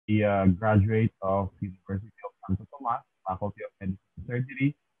graduate of University of Santo Tomas, Faculty of Medicine and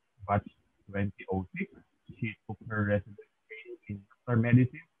Surgery, batch 2006. She took her residency training in nuclear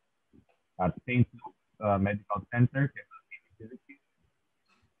medicine at St. Luke's Medical Center, Quezon City, Philippines.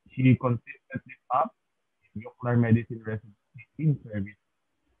 She consistently topped in nuclear medicine residency in service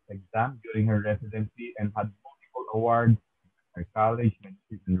exam during her residency and had multiple awards in her college,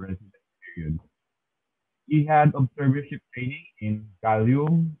 medicine, and residence period. He had observership training in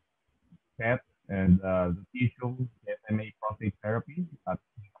gallium, PET, and lutetium PSMA prostate therapy at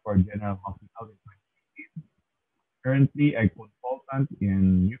Singapore General Hospital in 2018. Currently a consultant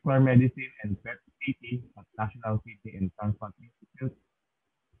in nuclear medicine and PET-CT at National Kidney and Transplant Institute,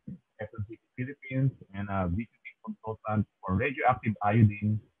 Quezon City, Philippines, and a visiting consultant for radioactive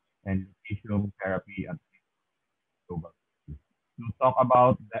iodine and lutetium therapy at Global. To talk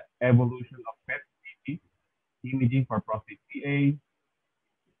about the evolution of PET-CT, imaging for prostate CA,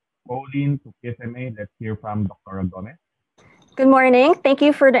 choline to PSMA, let's hear from Dr. Gomez. Good morning. Thank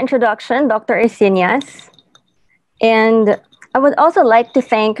you for the introduction, Dr. Isinias. And I would also like to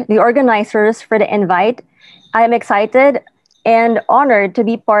thank the organizers for the invite. I am excited and honored to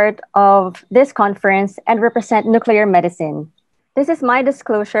be part of this conference and represent nuclear medicine. This is my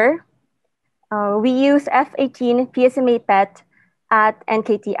disclosure. We use F18 PSMA PET at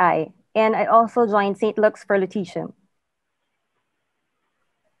NKTI, and I also joined St. Luke's for lutetium.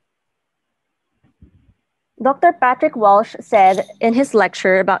 Dr. Patrick Walsh said in his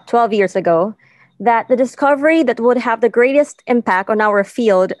lecture about 12 years ago that the discovery that would have the greatest impact on our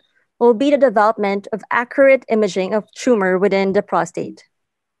field will be the development of accurate imaging of tumor within the prostate.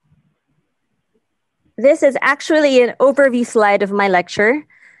 This is actually an overview slide of my lecture.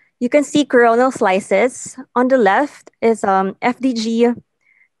 You can see coronal slices. On the left is FDG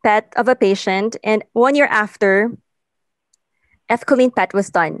PET of a patient, and 1 year after, F-choline PET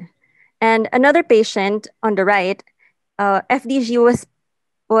was done. And another patient on the right, FDG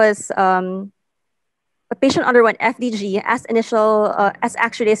was a patient underwent FDG as as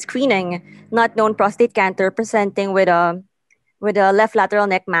actually a screening, not known prostate cancer presenting with a left lateral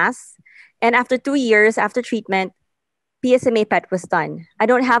neck mass. And after 2 years after treatment, PSMA PET was done. I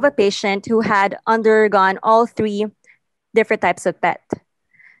don't have a patient who had undergone all three different types of PET.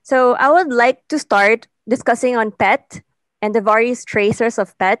 So I would like to start discussing on PET and the various tracers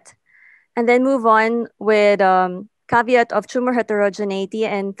of PET, and then move on with caveat of tumor heterogeneity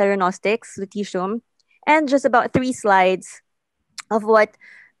and Theranostics, lutetium, and just about 3 slides of what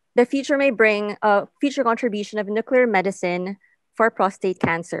the future may bring, future contribution of nuclear medicine for prostate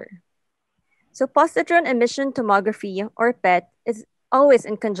cancer. So positron emission tomography, or PET, is always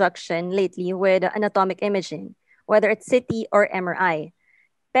in conjunction lately with anatomic imaging, whether it's CT or MRI.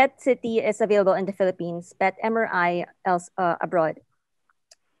 PET-CT is available in the Philippines, PET-MRI abroad.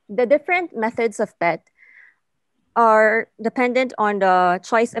 The different methods of PET are dependent on the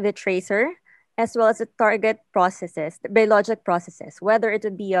choice of the tracer, as well as the target processes, the biologic processes, whether it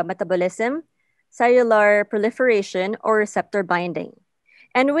would be a metabolism, cellular proliferation, or receptor binding.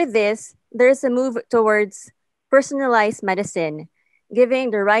 And with this, there's a move towards personalized medicine,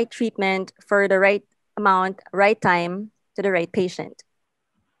 giving the right treatment for the right amount, right time to the right patient.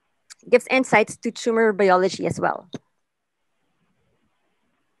 It gives insights to tumor biology as well.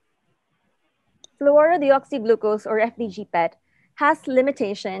 Fluorodeoxyglucose, or FDG PET, has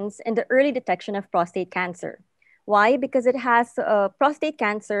limitations in the early detection of prostate cancer. Why? Because it has prostate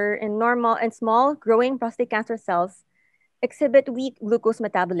cancer in normal and small growing prostate cancer cells exhibit weak glucose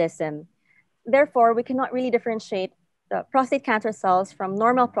metabolism. Therefore, we cannot really differentiate the prostate cancer cells from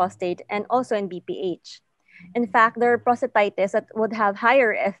normal prostate and also in BPH. In fact, there are prostatitis that would have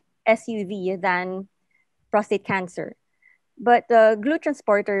higher SUV than prostate cancer. But the GLU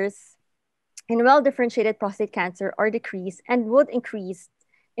transporters in well-differentiated prostate cancer are decreased and would increase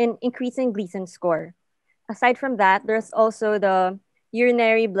in increasing Gleason score. Aside from that, there's also the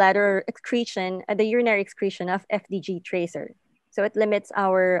urinary bladder excretion, the urinary excretion of FDG tracer. So it limits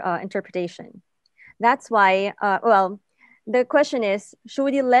our interpretation. That's why, the question is,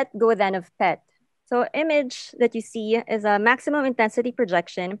 should you let go then of PET? So image that you see is a maximum intensity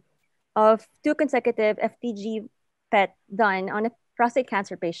projection of 2 consecutive FDG PET done on a prostate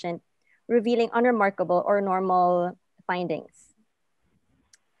cancer patient, revealing unremarkable or normal findings.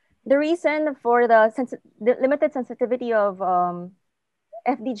 The reason for the limited sensitivity of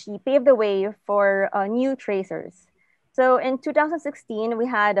FDG paved the way for new tracers. So in 2016, we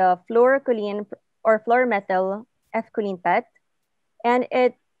had a fluorocholine or fluoromethyl F-choline PET, and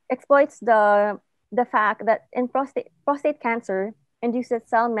it exploits the fact that in prostate cancer induces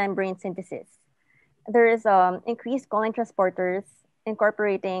cell membrane synthesis. There is increased choline transporters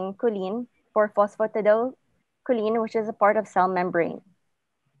incorporating choline for phosphatidylcholine, which is a part of cell membrane.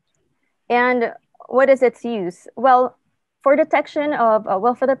 And what is its use? Well, for detection of,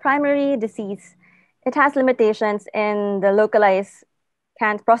 for the primary disease, it has limitations in the localized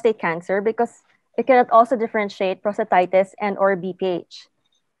prostate cancer because it cannot also differentiate prostatitis and or BPH.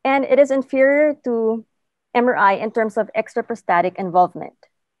 And it is inferior to MRI in terms of extraprostatic involvement.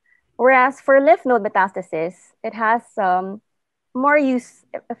 Whereas for lymph node metastasis, it has more use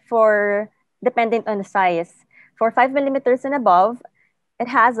for dependent on the size. For 5 millimeters and above, it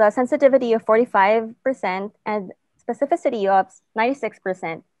has a sensitivity of 45% and specificity of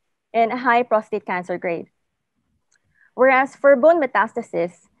 96% in a high prostate cancer grade. Whereas for bone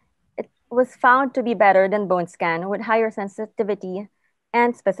metastasis, it was found to be better than bone scan with higher sensitivity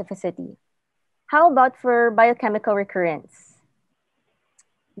and specificity. How about for biochemical recurrence?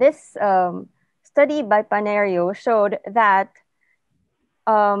 This study by Panerio showed that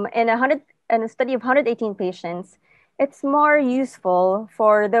in a study of 118 patients, it's more useful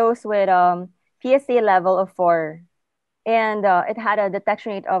for those with PSA level of 4. And it had a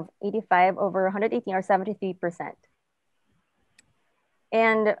detection rate of 85 over 118 or 73%.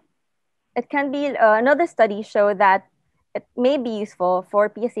 And it can be, another study showed that it may be useful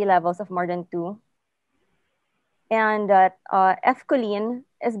for PSA levels of more than 2. And that F-choline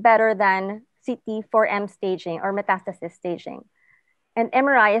is better than CT4M staging or metastasis staging. And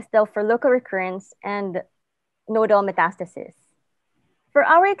MRI is still for local recurrence and nodal metastasis. For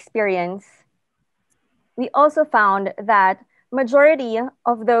our experience, we also found that majority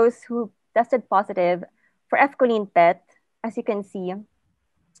of those who tested positive for F-choline PET, as you can see,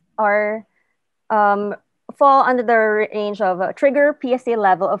 are fall under the range of a trigger PSA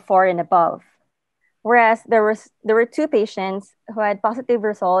level of 4 and above. Whereas there were 2 patients who had positive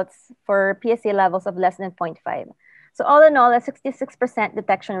results for PSA levels of less than 0.5. So all in all, a 66%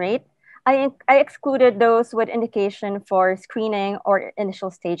 detection rate. I excluded those with indication for screening or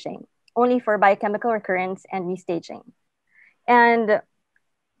initial staging, only for biochemical recurrence and restaging. And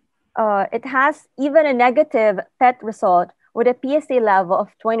it has even a negative PET result with a PSA level of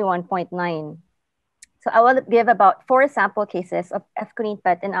 21.9. So I will give about 4 sample cases of F-choline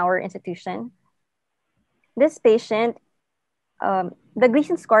PET in our institution. This patient, the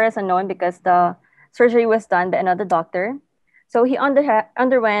Gleason score is unknown because the surgery was done by another doctor. So he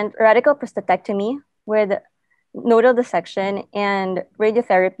underwent radical prostatectomy with nodal dissection and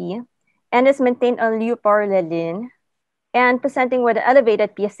radiotherapy and is maintained on leuprolidine and presenting with an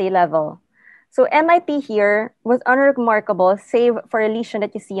elevated PSA level. So MIP here was unremarkable, save for a lesion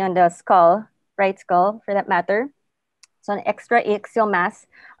that you see on the skull, right skull for that matter. So an extra axial mass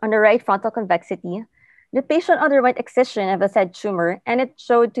on the right frontal convexity. The patient underwent excision of a said tumor and it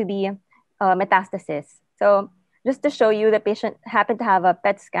showed to be metastasis. So just to show you, the patient happened to have a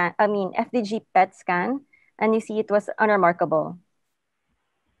FDG PET scan, and you see it was unremarkable.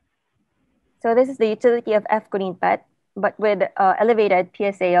 So this is the utility of F-choline PET, but with elevated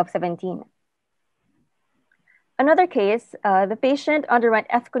PSA of 17. Another case, the patient underwent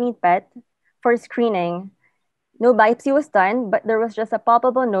F-choline PET for screening. No biopsy was done, but there was just a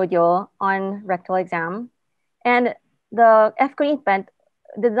palpable nodule on rectal exam. And the F-choline PET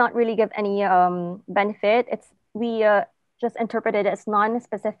did not really give any benefit. We just interpreted it as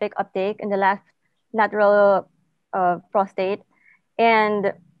non-specific uptake in the left lateral prostate.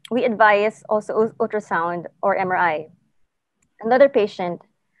 And we advise also ultrasound or MRI. Another patient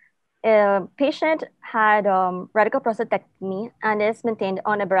had radical prostatectomy and is maintained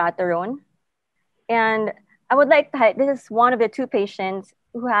on abiraterone. And I would like to highlight, this is one of the 2 patients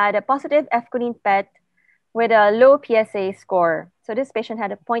who had a positive F-choline PET with a low PSA score. So this patient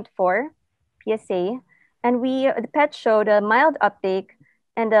had a 0.4 PSA, and the PET showed a mild uptake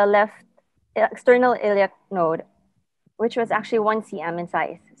in the left external iliac node, which was actually 1 cm in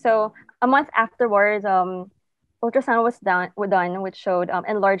size. So a month afterwards, ultrasound was done, which showed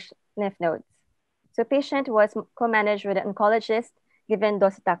enlarged lymph nodes. So patient was co-managed with an oncologist given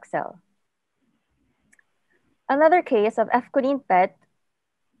docetaxel. Another case of F-choline PET,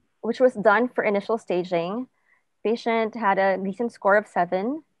 which was done for initial staging. Patient had a Gleason score of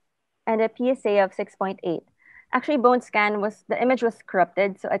 7 and a PSA of 6.8. Actually, bone scan the image was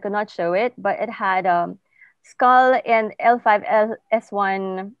corrupted, so I could not show it, but it had skull and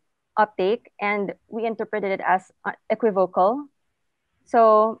L5-S1 uptake, and we interpreted it as equivocal.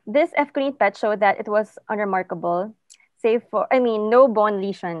 So this F-choline PET showed that it was unremarkable, save for, no bone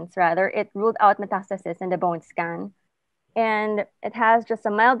lesions, rather. It ruled out metastasis in the bone scan. And it has just a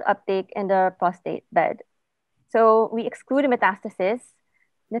mild uptake in the prostate bed. So we excluded metastasis.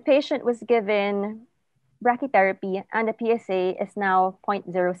 The patient was given brachytherapy, and the PSA is now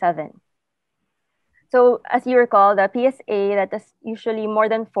 0.07. So as you recall, the PSA that is usually more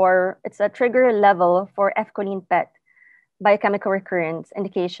than 4, it's a trigger level for F-choline PET, biochemical recurrence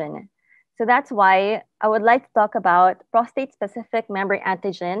indication. So that's why I would like to talk about prostate-specific membrane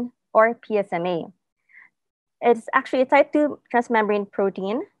antigen, or PSMA. It's actually a type 2 transmembrane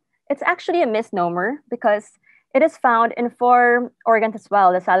protein. It's actually a misnomer because it is found in 4 organs as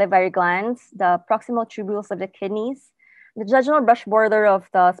well: the salivary glands, the proximal tubules of the kidneys, the jejunal brush border of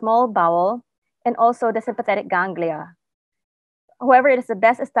the small bowel, and also the sympathetic ganglia. However, it is the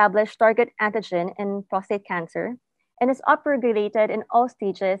best established target antigen in prostate cancer and is upregulated in all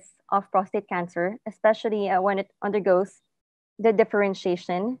stages of prostate cancer, especially when it undergoes the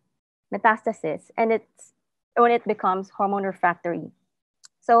differentiation, metastasis, and when it becomes hormone refractory.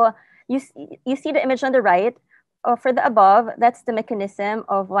 So you see the image on the right. For the above, that's the mechanism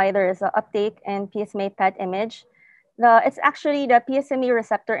of why there is an uptake in PSMA PET image. It's actually the PSMA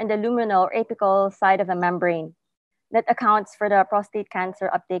receptor in the luminal or apical side of the membrane that accounts for the prostate cancer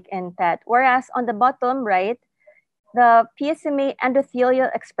uptake in PET. Whereas on the bottom right, the PSMA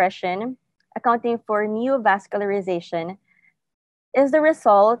endothelial expression, accounting for neovascularization, is the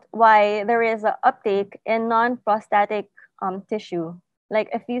result why there is an uptake in non-prostatic tissue. Like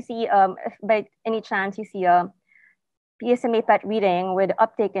if you see, if by any chance you see a PSMA PET reading with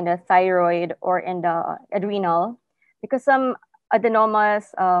uptake in the thyroid or in the adrenal, because some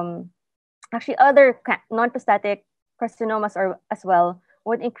adenomas, actually other non-prostatic carcinomas are as well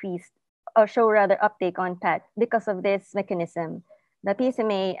would increase or show rather uptake on PET because of this mechanism, the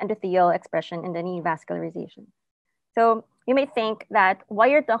PSMA endothelial expression in the neovascularization. So you may think that while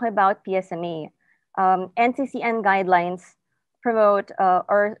you're talking about PSMA, NCCN guidelines promote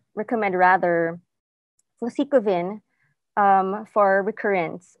or recommend rather fluciclovin for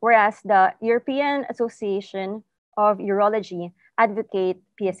recurrence, whereas the European Association of Urology advocate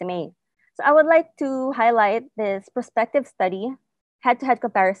PSMA. So I would like to highlight this prospective study, head-to-head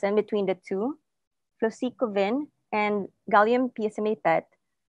comparison between the two, fluciclovin and gallium PSMA PET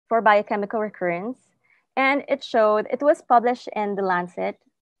for biochemical recurrence. And it was published in The Lancet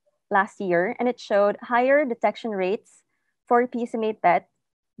last year, and it showed higher detection rates for PSMA PET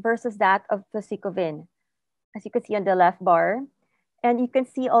versus that of fluciclovin, as you can see on the left bar. And you can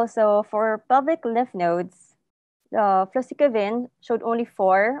see also for pelvic lymph nodes, fluciclovin showed only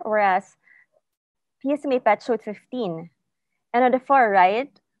 4, whereas PSMA PET showed 15. And on the far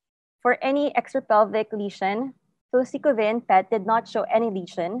right, for any extrapelvic lesion, fluciclovin PET did not show any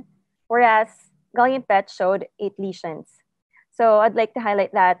lesion, whereas gallium PET showed 8 lesions. So I'd like to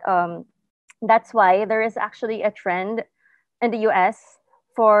highlight that that's why there is actually a trend in the US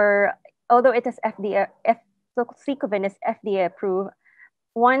for, although it is fluciclovin is FDA approved,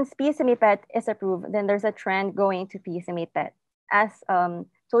 once PSMA PET is approved, then there's a trend going to PSMA PET, as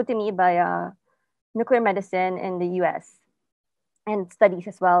told to me by nuclear medicine in the US and studies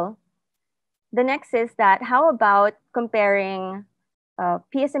as well. The next is that how about comparing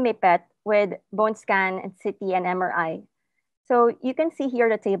PSMA PET with bone scan and CT and MRI? So you can see here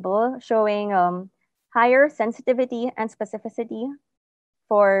the table showing higher sensitivity and specificity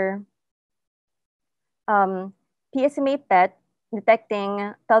for PSMA PET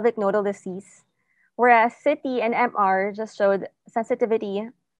detecting pelvic nodal disease, whereas CT and MR just showed sensitivity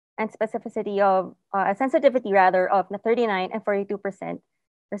and specificity of sensitivity rather of 39 and 42%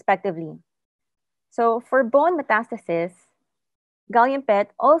 respectively. So for bone metastasis, gallium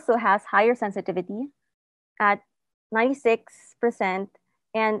PET also has higher sensitivity at 96%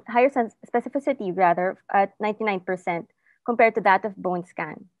 and higher specificity rather at 99% compared to that of bone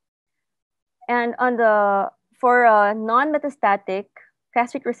scan. And for non-metastatic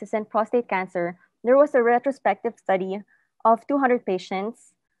castrate-resistant prostate cancer, there was a retrospective study of 200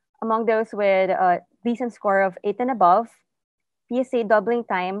 patients, among those with a Gleason score of 8 and above, PSA doubling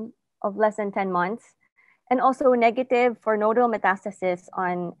time of less than 10 months, and also negative for nodal metastasis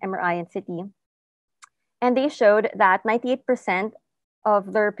on MRI and CT. And they showed that 98%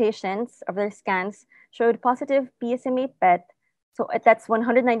 of their patients, of their scans, showed positive PSMA PET. So that's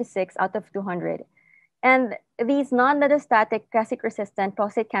 196 out of 200. And these non-metastatic castrate-resistant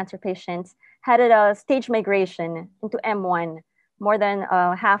prostate cancer patients had a stage migration into M1, more than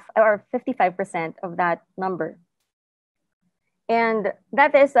half or 55% of that number. And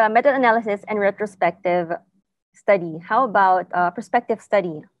that is a meta-analysis and retrospective study. How about a prospective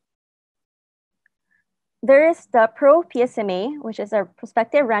study? There is the PRO-PSMA, which is a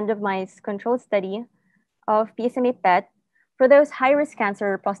prospective randomized controlled study of PSMA PET for those high-risk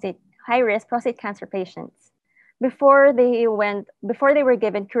prostate cancer patients before they were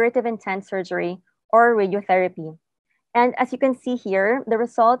given curative intent surgery or radiotherapy. And as you can see here, the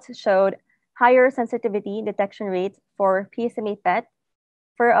results showed higher sensitivity detection rates for PSMA PET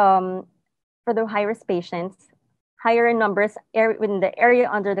for the high-risk patients, higher in numbers within the area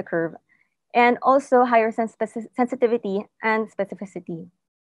under the curve, and also higher sensitivity and specificity.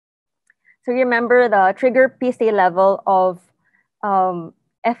 So remember the trigger PSA level of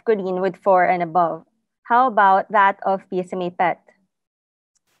F-choline with 4 and above. How about that of PSMA PET?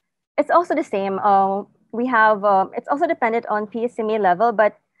 It's also the same. It's also dependent on PSMA level,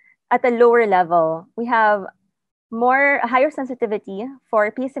 but at a lower level. We have higher sensitivity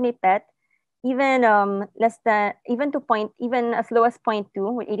for PSMA PET, even even as low as 0.2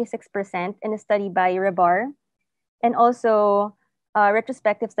 with 86% in a study by Rebar, and also a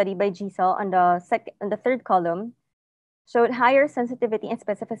retrospective study by GCell on the third column showed higher sensitivity and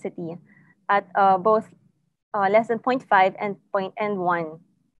specificity at both less than 0.5 and 1.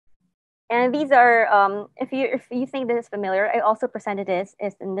 And these are, if you think this is familiar, I also presented this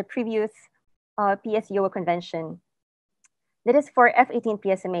is in the previous PSUO convention. That is for F18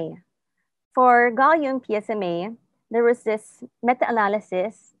 PSMA. For gallium PSMA, there was this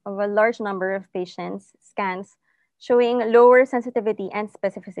meta-analysis of a large number of patients, scans, showing lower sensitivity and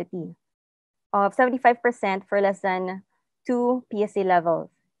specificity of 75% for less than 2 PSA levels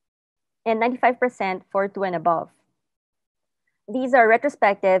and 95% for 2 and above. These are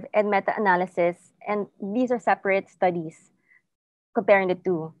retrospective and meta-analysis, and these are separate studies comparing the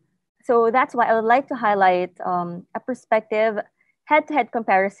two. So that's why I would like to highlight a perspective head-to-head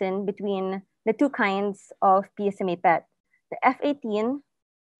comparison between the two kinds of PSMA PET, the F18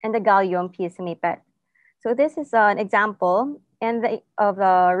 and the gallium PSMA PET. So this is an example of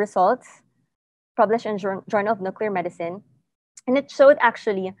the results published in Journal of Nuclear Medicine, and it showed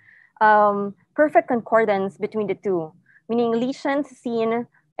actually perfect concordance between the two, meaning lesions seen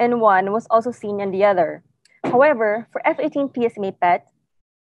in one was also seen in the other. However, for F18 PSMA PET,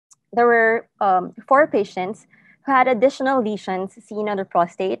 there were 4 patients who had additional lesions seen on the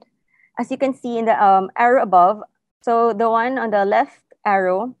prostate. As you can see in the arrow above, so the one on the left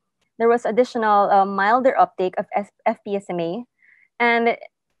arrow, there was additional milder uptake of FPSMA. And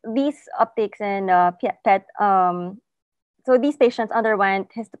these uptakes in PET, so these patients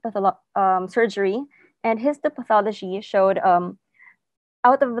underwent surgery, and histopathology showed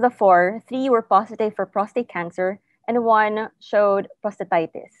out of the 4, 3 were positive for prostate cancer, and 1 showed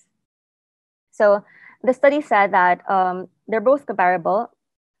prostatitis. So the study said that they're both comparable,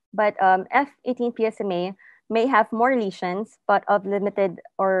 but F18 PSMA may have more lesions, but of limited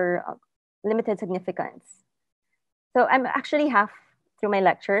significance. So I'm actually half through my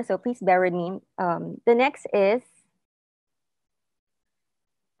lecture, so please bear with me. The next is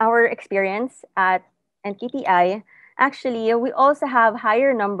our experience at NKTI. Actually, we also have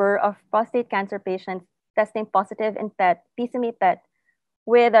higher number of prostate cancer patients testing positive in PSMA PET,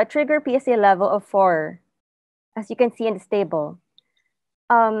 with a trigger PSA level of 4, as you can see in this table.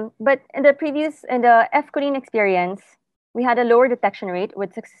 But in the F-choline experience, we had a lower detection rate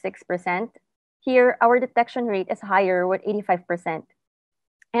with 66%. Here, our detection rate is higher with 85%.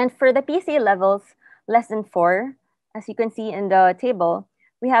 And for the PSA levels less than 4, as you can see in the table,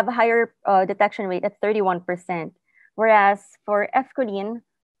 we have a higher detection rate at 31%. Whereas for F-choline,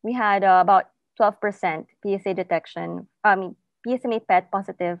 we had about 12% PSA detection, PSMA PET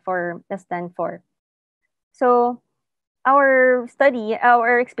positive for less than 4. So our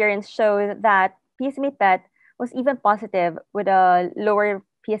experience showed that PSMA PET was even positive with a lower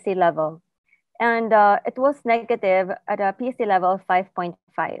PSA level. And it was negative at a PSA level of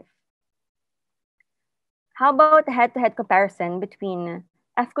 5.5. How about the head-to-head comparison between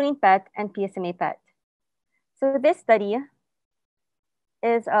F-choline PET and PSMA PET? So this study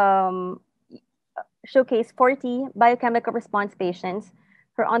is showcased 40 biochemical response patients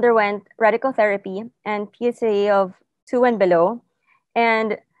who underwent radical therapy and PSA of 2 and below.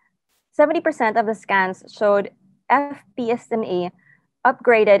 And 70% of the scans showed FPSMA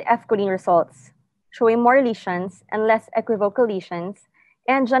upgraded F-choline results, showing more lesions and less equivocal lesions,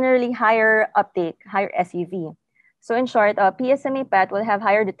 and generally higher uptake, higher SUV. So in short, PSMA PET will have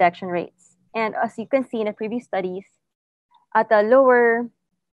higher detection rates. And as you can see in the previous studies, at a lower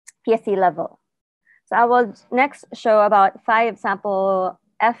PSA level. So I will next show about 5 sample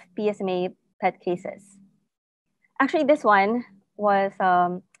FPSMA PET cases. Actually, this one was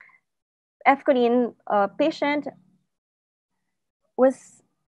F-choline patient was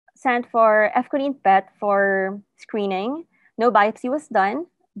sent for F-choline PET for screening. No biopsy was done,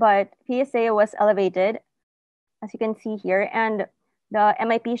 but PSA was elevated, as you can see here. And the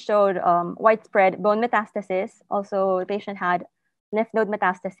MIP showed widespread bone metastasis. Also, the patient had lymph node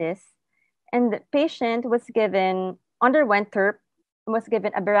metastasis. And the patient underwent TERP, was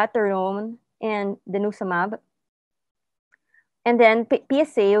given abiraterone and denosumab. And then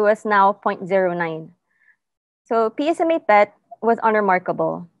PSA was now 0.09. So PSMA PET was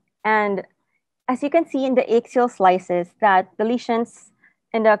unremarkable. And as you can see in the axial slices, that the lesions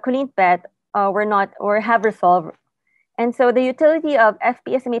in the choline PET were not or have resolved. And so the utility of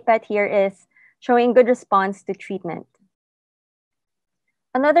FPSMA PET here is showing good response to treatment.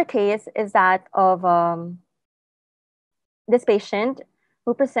 Another case is that of this patient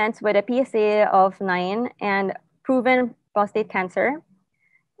who presents with a PSA of 9 and proven prostate cancer.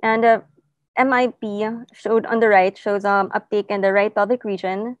 And MIP showed on the right, shows uptake in the right pelvic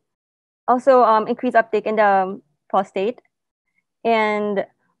region, also increased uptake in the prostate, and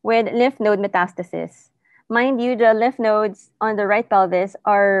with lymph node metastasis. Mind you, the lymph nodes on the right pelvis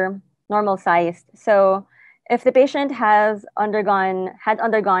are normal sized. So if the patient had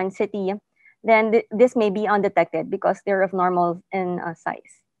undergone CT, then this may be undetected because they're of normal in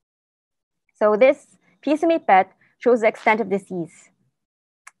size. So this PSMA PET shows the extent of disease.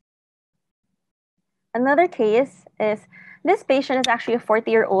 Another case is this patient is actually a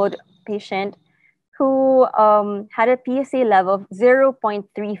 40-year-old patient who had a PSA level of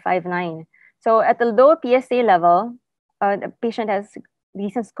 0.359. So at the low PSA level, the patient has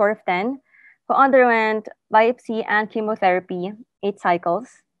decent score of 10, who underwent biopsy and chemotherapy 8 cycles.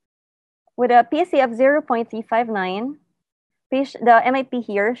 With a PSA of 0.359, the MIP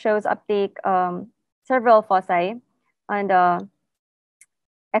here shows uptake several foci on the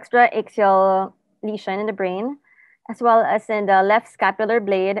extraaxial lesion in the brain, as well as in the left scapular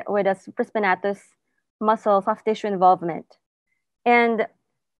blade with a supraspinatus muscle soft tissue involvement. And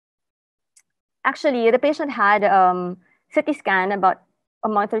actually, the patient had CT scan about a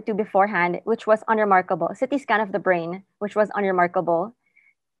month or two beforehand, which was unremarkable. CT scan of the brain, which was unremarkable.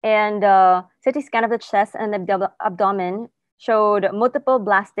 And CT scan of the chest and the abdomen showed multiple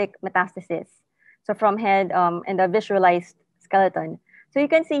blastic metastases. So from head and the visualized skeleton. So you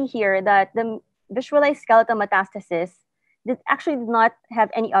can see here that the visualized skeletal metastasis actually did not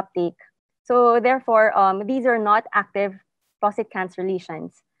have any uptake. So therefore, these are not active prostate cancer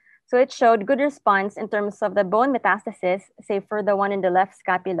lesions. So it showed good response in terms of the bone metastasis, save for the one in the left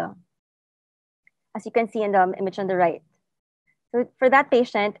scapula, as you can see in the image on the right. So for that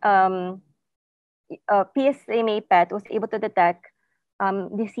patient, PSMA PET was able to detect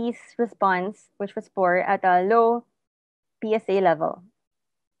disease response, which was poor at a low PSA level.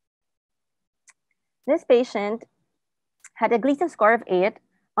 This patient had a Gleason score of 8,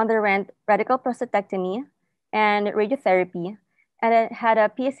 underwent radical prostatectomy and radiotherapy, and it had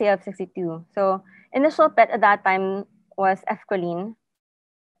a PSA of 62. So initial PET at that time was F-choline.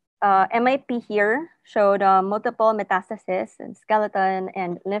 MIP here showed multiple metastases in skeleton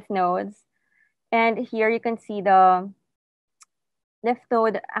and lymph nodes. And here you can see the lymph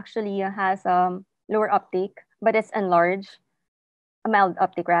node actually has lower uptake, but it's enlarged, a mild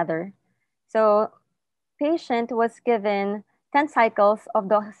uptake rather. So patient was given 10 cycles of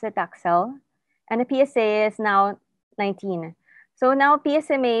docetaxel, and the PSA is now 19. So now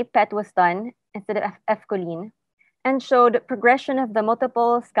PSMA PET was done instead of F-choline and showed progression of the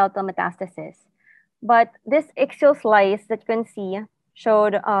multiple skeletal metastasis. But this axial slice that you can see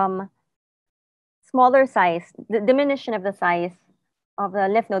showed smaller size, the diminution of the size of the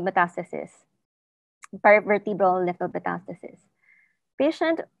lymph node metastasis, paravertebral lymph node metastasis.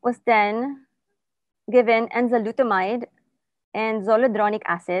 Patient was then given enzalutamide and zoledronic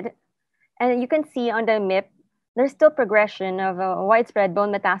acid. And you can see on the MIP, there's still progression of a widespread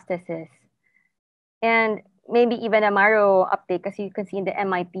bone metastasis. And maybe even a marrow uptake, as you can see in the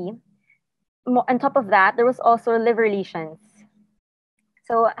MIP. On top of that, there was also liver lesions.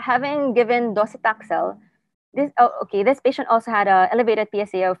 So having given docetaxel, this patient also had an elevated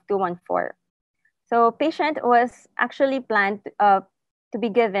PSA of 214. So patient was actually planned to be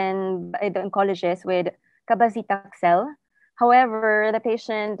given by the oncologist with cabazitaxel. However, the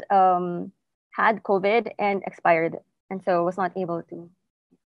patient had COVID and expired, and so was not able to.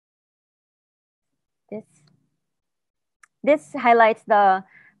 This highlights the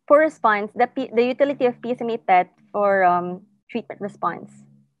poor response, the utility of PSMA PET for treatment response.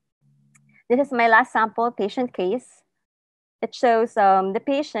 This is my last sample patient case. It shows the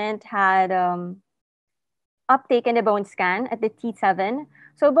patient had uptake in the bone scan at the T7.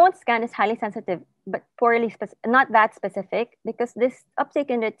 So bone scan is highly sensitive, but not that specific, because this uptake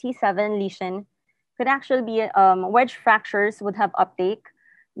in the T7 lesion could actually be wedge fractures would have uptake,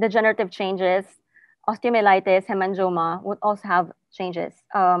 degenerative changes, osteomyelitis, hemangioma would also have changes,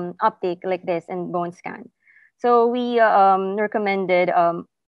 uptake like this in bone scan. So we recommended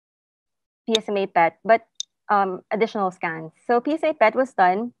PSMA PET, but additional scans. So PSMA PET was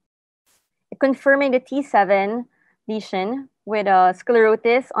done, confirming the T7 lesion with a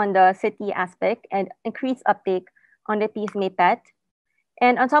sclerosis on the CT aspect and increased uptake on the PSMA PET.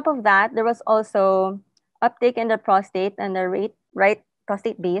 And on top of that, there was also uptake in the prostate and the right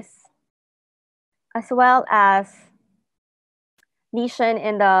prostate base, as well as lesion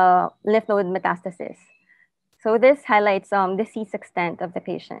in the lymph node metastasis. So this highlights disease extent of the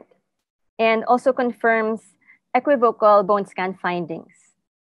patient and also confirms equivocal bone scan findings.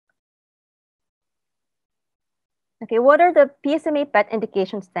 Okay, what are the PSMA PET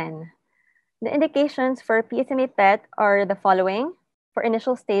indications then? The indications for PSMA PET are the following: for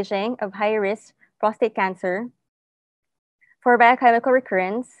initial staging of high-risk prostate cancer, for biochemical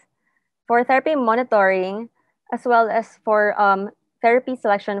recurrence, for therapy monitoring, as well as for therapy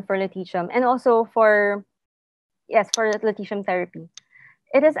selection for lutetium, and also for lutetium therapy.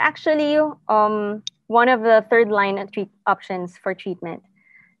 It is actually one of the third-line options for treatment.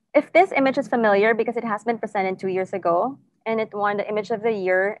 If this image is familiar, because it has been presented 2 years ago, and it won the Image of the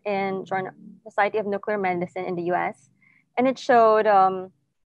Year in Society of Nuclear Medicine in the US, and it showed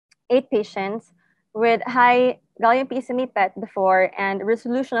 8 patients with high gallium PSMA PET before and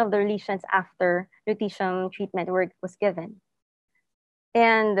resolution of their lesions after lutetium treatment was given.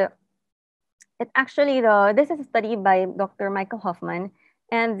 And it actually, this is a study by Dr. Michael Hofman,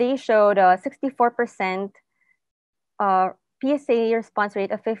 and they showed a 64% PSA response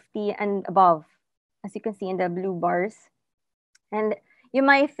rate of 50 and above, as you can see in the blue bars. And you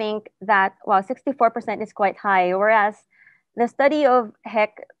might think that, wow, 64% is quite high, whereas the study of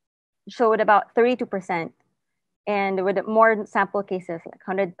HEC showed about 32%, and with more sample cases, like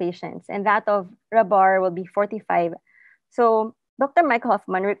 100 patients, and that of Rabar will be 45. So Dr. Michael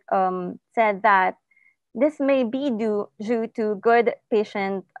Hofman said that this may be due to good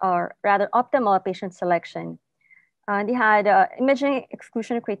patient, or rather optimal patient selection. They had imaging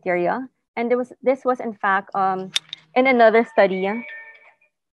exclusion criteria, and this was in fact in another study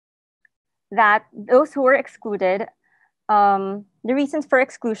that those who were excluded, the reasons for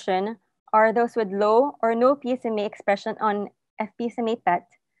exclusion are those with low or no PSMA expression on gallium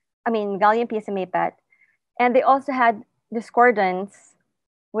PSMA PET, and they also had discordance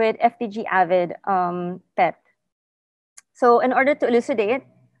with FDG avid PET. So in order to elucidate,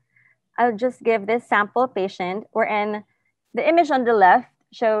 I'll just give this sample patient wherein the image on the left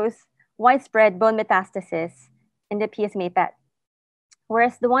shows widespread bone metastasis in the PSMA PET,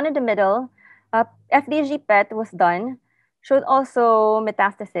 whereas the one in the middle, FDG PET was done, showed also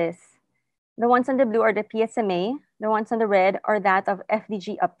metastasis. The ones on the blue are the PSMA, the ones on the red are that of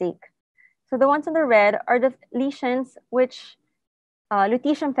FDG uptake. So the ones on the red are the lesions which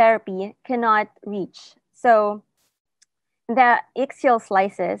lutetium therapy cannot reach. So the axial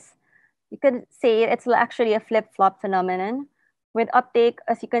slices, you could say it's actually a flip-flop phenomenon with uptake,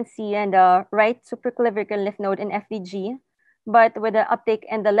 as you can see, in the right supraclavicular lymph node in FDG, but with the uptake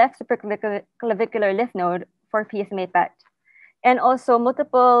in the left supraclavicular lymph node for PSMA PET. And also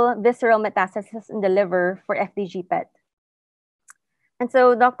multiple visceral metastases in the liver for FDG PET. And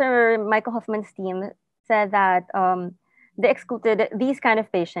so Dr. Michael Hofman's team said that they excluded these kind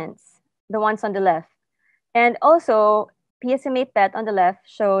of patients, the ones on the left. And also PSMA PET on the left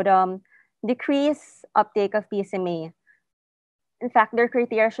showed decreased uptake of PSMA. In fact, their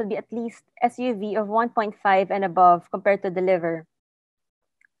criteria should be at least SUV of 1.5 and above compared to the liver.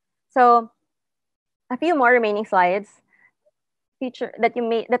 So a few more remaining slides that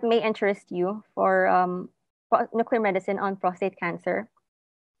may interest you for nuclear medicine on prostate cancer.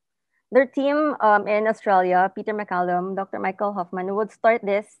 Their team in Australia, Peter MacCallum, Dr. Michael Hofman, would start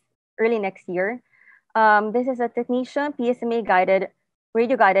this early next year. This is a technetium PSMA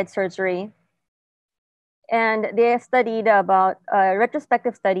radio-guided surgery. And they studied about a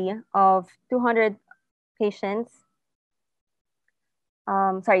retrospective study of 200 patients,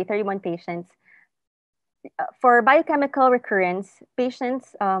 31 patients. For biochemical recurrence,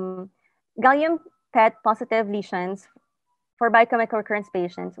 patients, gallium PET positive lesions for biochemical recurrence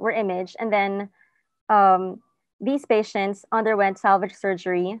patients were imaged, and then these patients underwent salvage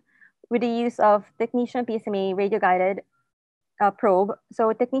surgery with the use of technetium PSMA radio-guided probe.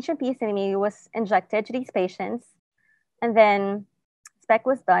 So technetium PSMA was injected to these patients, and then SPECT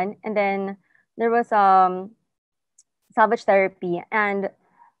was done, and then there was salvage therapy, and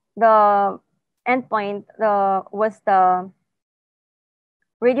the endpoint was the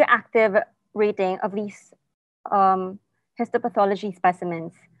radioactive rating of these histopathology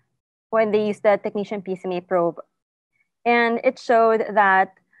specimens when they used the technetium PSMA probe. And it showed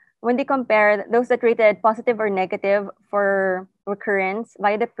that when they compared those that rated positive or negative for recurrence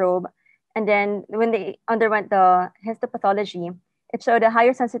via the probe And then when they underwent the histopathology, it showed a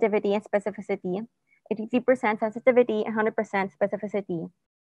higher sensitivity and specificity, 83% sensitivity and 100% specificity,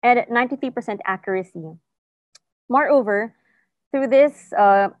 and 93% accuracy. Moreover, through this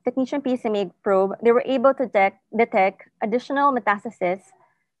technetium PSMA probe, they were able to detect additional metastasis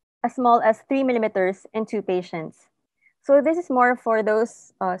as small as 3 millimeters in 2 patients. So this is more for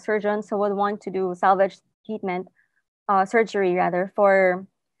those surgeons who would want to do salvage treatment, surgery rather, for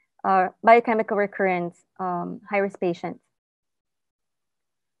biochemical recurrence high-risk patients.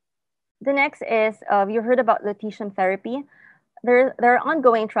 The next is, you heard about lutetium therapy. There are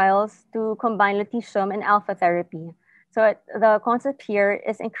ongoing trials to combine lutetium and alpha therapy. So the concept here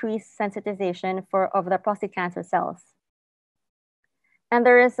is increased sensitization of the prostate cancer cells. And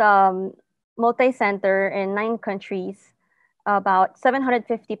there is multi-center in 9 countries, about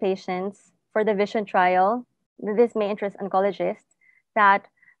 750 patients for the VISION trial. This may interest oncologists, that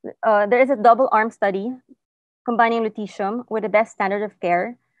there is a double arm study combining lutetium with the best standard of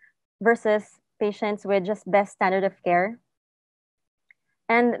care versus patients with just best standard of care.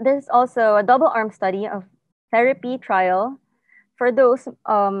 And there's also a double arm study of therapy trial for those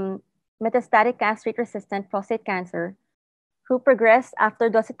metastatic castrate-resistant prostate cancer who progressed after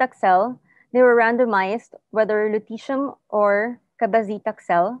docetaxel. They were randomized whether lutetium or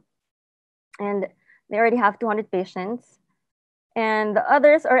cabazitaxel, and they already have 200 patients. And the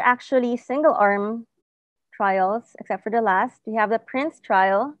others are actually single-arm trials, except for the last. We have the PRINCE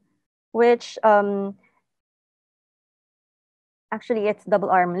trial, which actually it's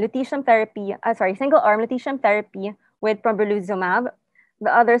double-arm lutetium therapy. Single-arm lutetium therapy with pembrolizumab.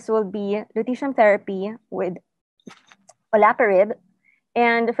 The others will be lutetium therapy with olaparib.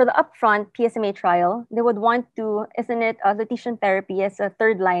 And for the upfront PSMA trial, they would want to, isn't it, lutetium therapy as a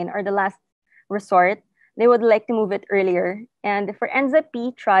third line or the last resort. They would like to move it earlier. And for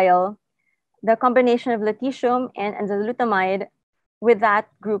ENZA-P trial, the combination of lutetium and enzalutamide with that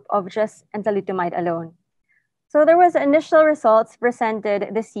group of just enzalutamide alone. So there was initial results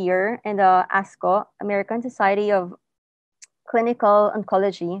presented this year in the ASCO, American Society of Clinical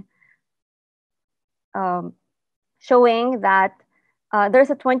Oncology, showing that there's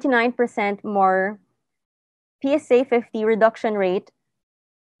a 29% more PSA 50 reduction rate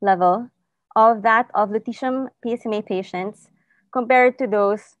level of that of lutetium PSMA patients compared to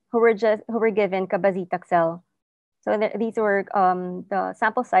those who were given cabazitaxel. So these were the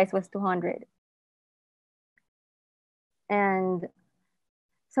sample size was 200. And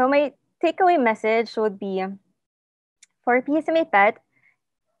so my takeaway message would be, for PSMA PET,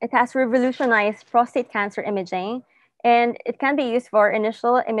 it has revolutionized prostate cancer imaging, and it can be used for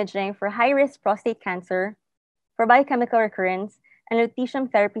initial imaging for high-risk prostate cancer, for biochemical recurrence, and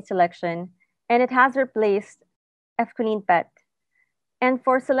lutetium therapy selection, and it has replaced efcunine PET. And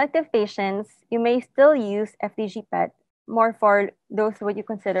for selective patients, you may still use FDG PET, more for those what you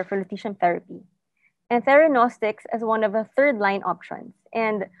consider for lutetium therapy. And Theranostics as one of the third-line options.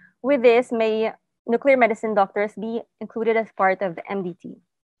 And with this, may nuclear medicine doctors be included as part of the MDT?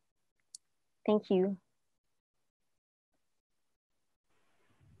 Thank you.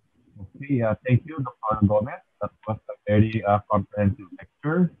 Okay, thank you, Dr. Gomez. That was a very comprehensive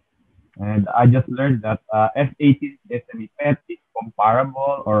lecture. And I just learned that F18 PSMA PET is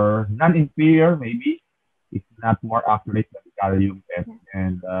comparable or non-inferior, maybe. It's not more accurate than gallium PET.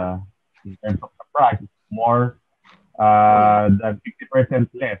 And in terms of the price, it's more than 50%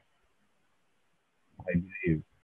 less, I believe.